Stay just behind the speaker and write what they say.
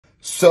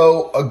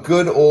So a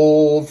good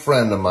old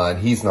friend of mine,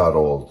 he's not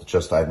old,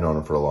 just I've known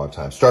him for a long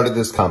time, started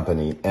this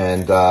company.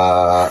 And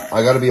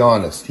I got to be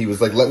honest, he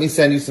was like, let me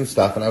send you some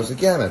stuff. And I was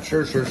like, yeah, man,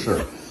 sure.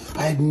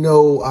 I had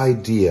no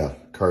idea,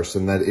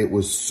 Carson, that it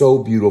was so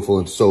beautiful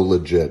and so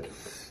legit.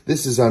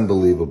 This is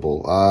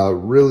unbelievable.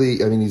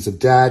 Really, I mean, he's a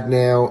dad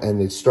now,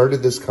 and they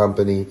started this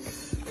company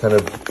kind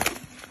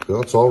of,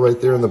 well, it's all right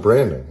there in the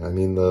branding. I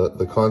mean,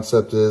 the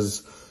concept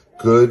is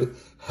good,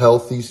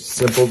 healthy,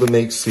 simple to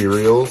make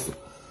cereals.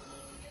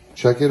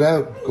 Check it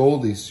out.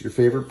 Goldie's, your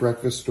favorite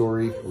breakfast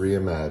story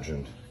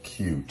reimagined.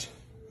 Cute.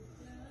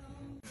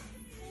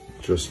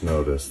 Just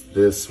noticed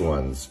this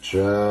one's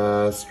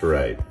just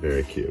right.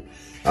 Very cute.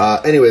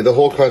 Anyway, the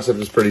whole concept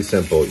is pretty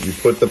simple. You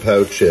put the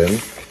pouch in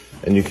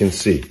and you can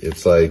see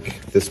it's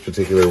like this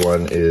particular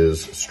one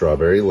is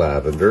strawberry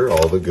lavender,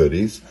 all the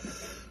goodies.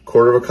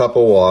 Quarter of a cup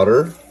of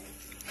water.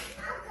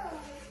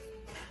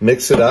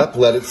 Mix it up,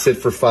 let it sit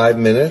for 5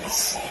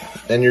 minutes,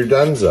 and you're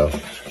donezo.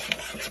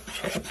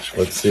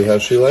 Let's see how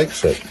she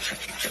likes it.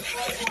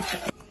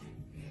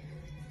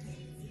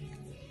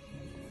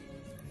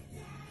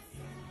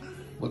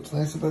 What's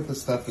nice about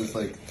this stuff is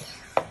like,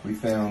 we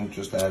found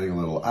just adding a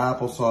little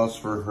applesauce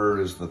for her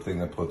is the thing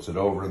that puts it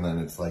over, and then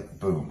it's like,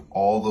 boom,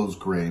 all those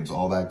grains,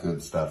 all that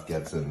good stuff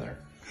gets in there.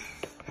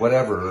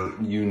 Whatever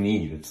you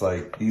need, it's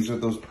like, these are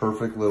those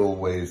perfect little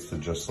ways to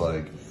just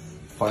like,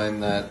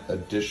 find that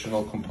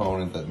additional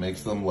component that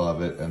makes them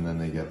love it, and then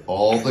they get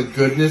all the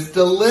goodness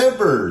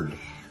delivered.